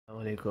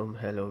Assalamualaikum,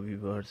 hello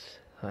viewers,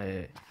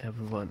 hi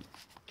everyone.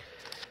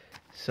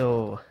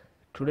 So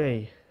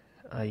today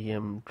I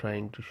am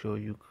trying to show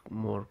you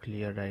more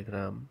clear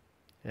diagram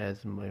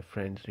as my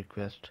friends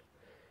request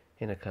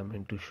in a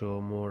comment to show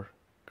more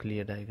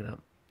clear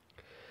diagram.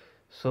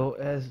 So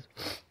as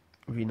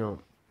we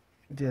know,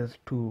 there's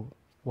two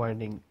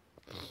winding,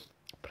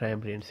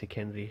 primary and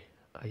secondary,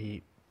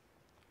 i.e.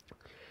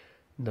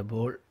 the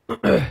bold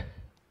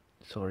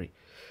sorry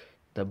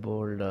the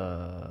bold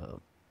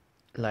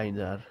lines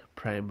are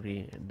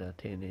primary and the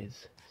thin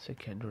is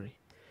secondary.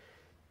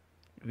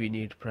 We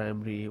need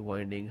primary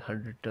winding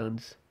 100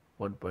 turns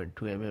 1.2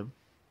 mm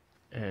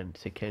and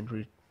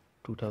secondary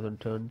 2000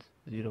 turns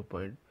 0.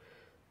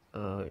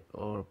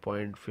 Or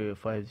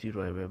 0.50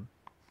 mm.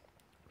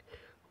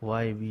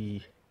 Why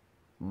we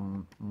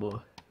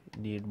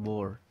need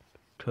more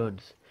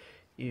turns?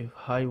 If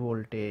high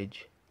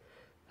voltage,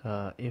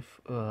 if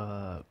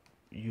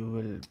you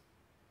will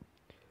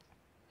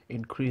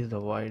increase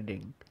the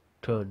winding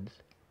turns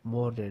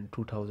more than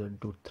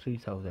 2000 to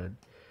 3000,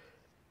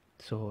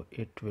 so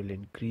it will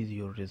increase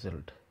your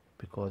result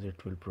because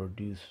it will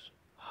produce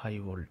high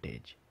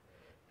voltage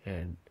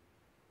and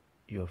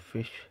your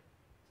fish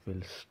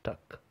will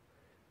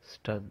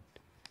stun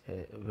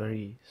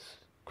very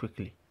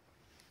quickly.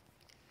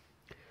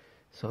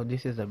 So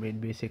this is the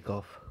main basic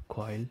of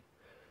coil,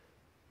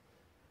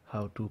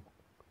 how to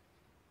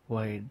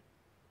wind,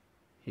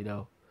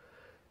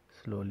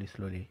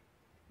 slowly.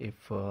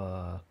 If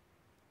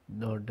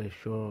not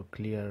sure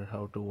clear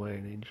how to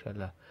wind,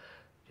 inshallah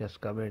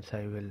just comments,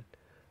 I will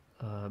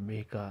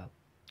make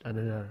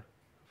another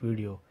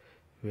video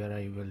where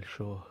I will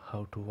show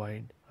how to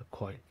wind a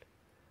coil.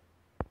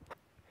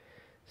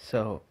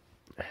 So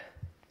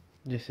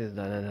this is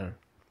another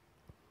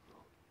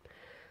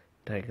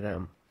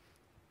diagram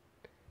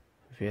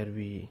where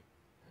we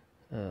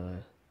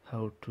know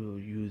how to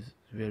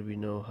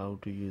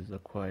use the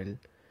coil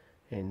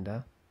and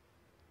the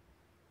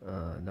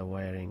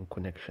wiring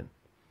connection.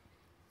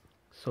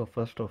 So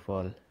first of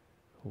all,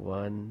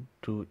 1,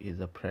 2 is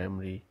the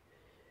primary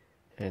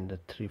and the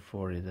 3,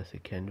 4 is the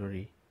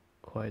secondary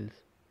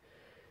coils.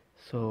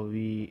 So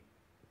we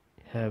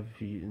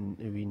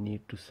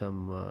need to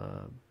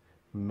some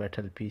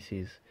metal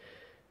pieces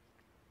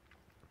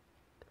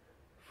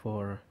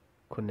for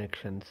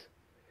connections.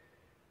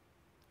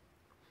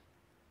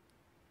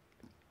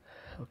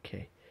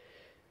 Okay,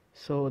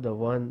 so the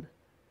 1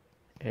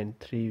 and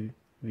 3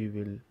 we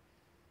will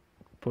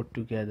put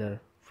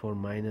together for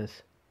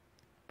minus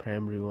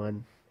primary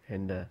one,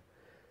 and the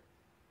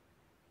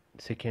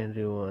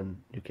secondary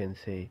one, you can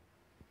say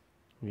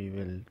we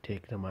will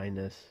take the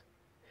minus,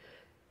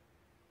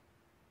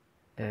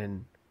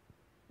 and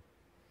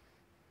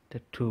the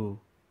 2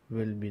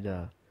 will be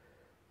the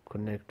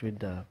connect with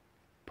the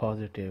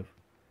positive,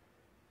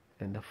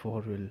 and the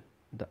 4 will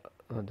the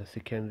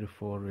secondary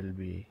 4 will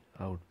be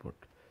output.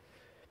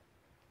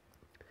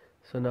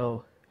 So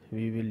now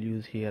we will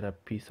use here a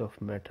piece of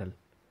metal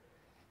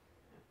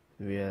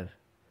where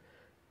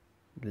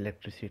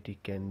electricity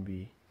can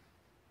be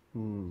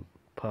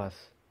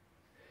pass.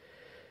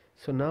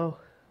 So now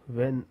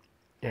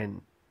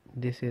and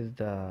this is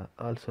the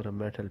also the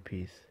metal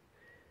piece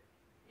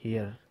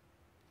here,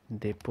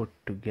 they put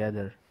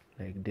together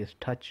like this,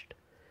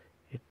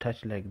 it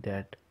touched like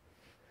that.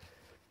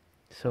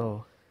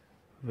 So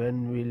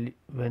when we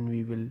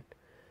will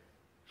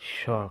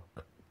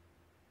shock,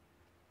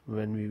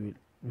 when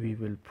we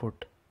will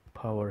put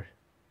power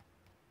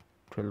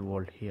 12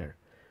 volt here,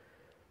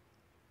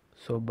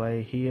 so by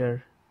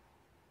here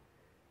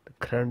the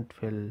current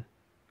will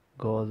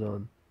goes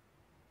on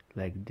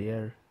like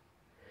there.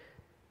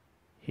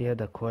 Here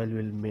the coil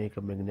will make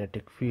a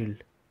magnetic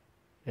field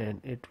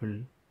and it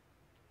will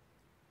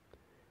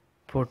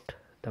put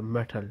the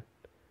metal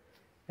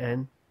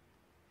and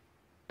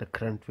the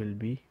current will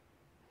be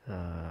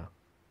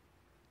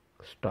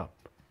stop.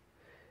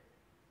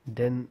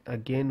 Then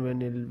again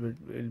when it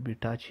will be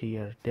touch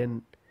here,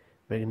 then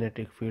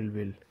magnetic field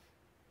will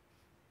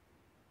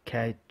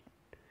catch,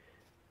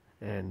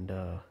 and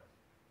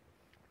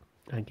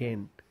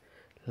again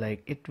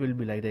like it will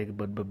be like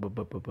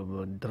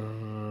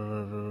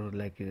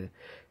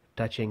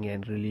touching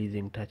and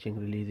releasing, touching,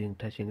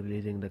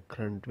 releasing. The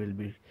current will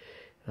be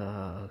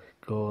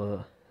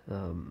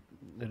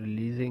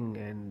releasing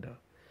and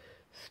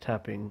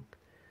stopping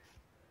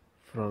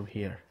from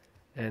here,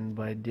 and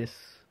by this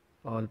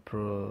all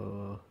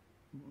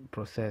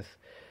process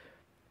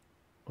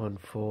on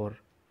 4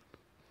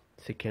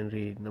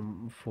 secondary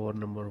 4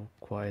 number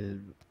coil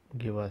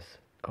give us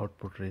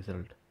output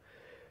result.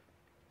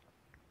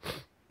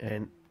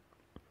 And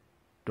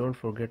don't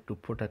forget to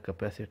put a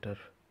capacitor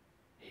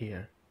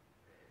here.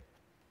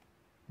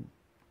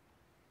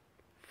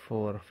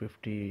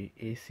 450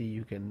 AC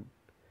you can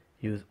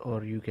use,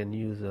 or you can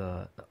use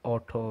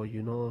auto,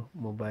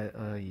 mobile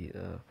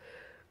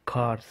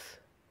cars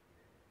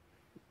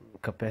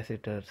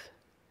capacitors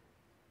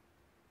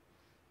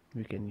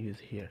we can use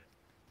here.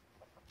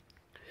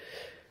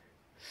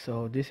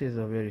 So this is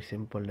a very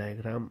simple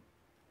diagram.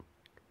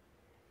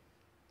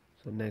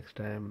 So next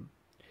time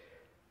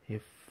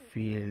if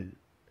feel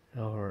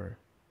or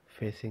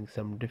facing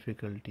some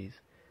difficulties,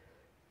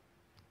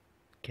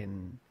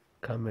 can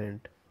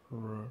comment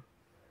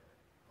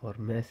or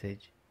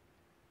message.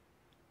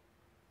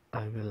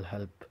 I will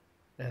help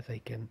as I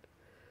can.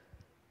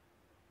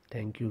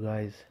 Thank you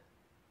guys.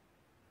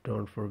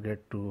 Don't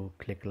forget to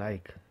click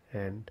like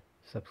and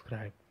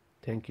subscribe.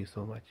 Thank you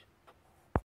so much.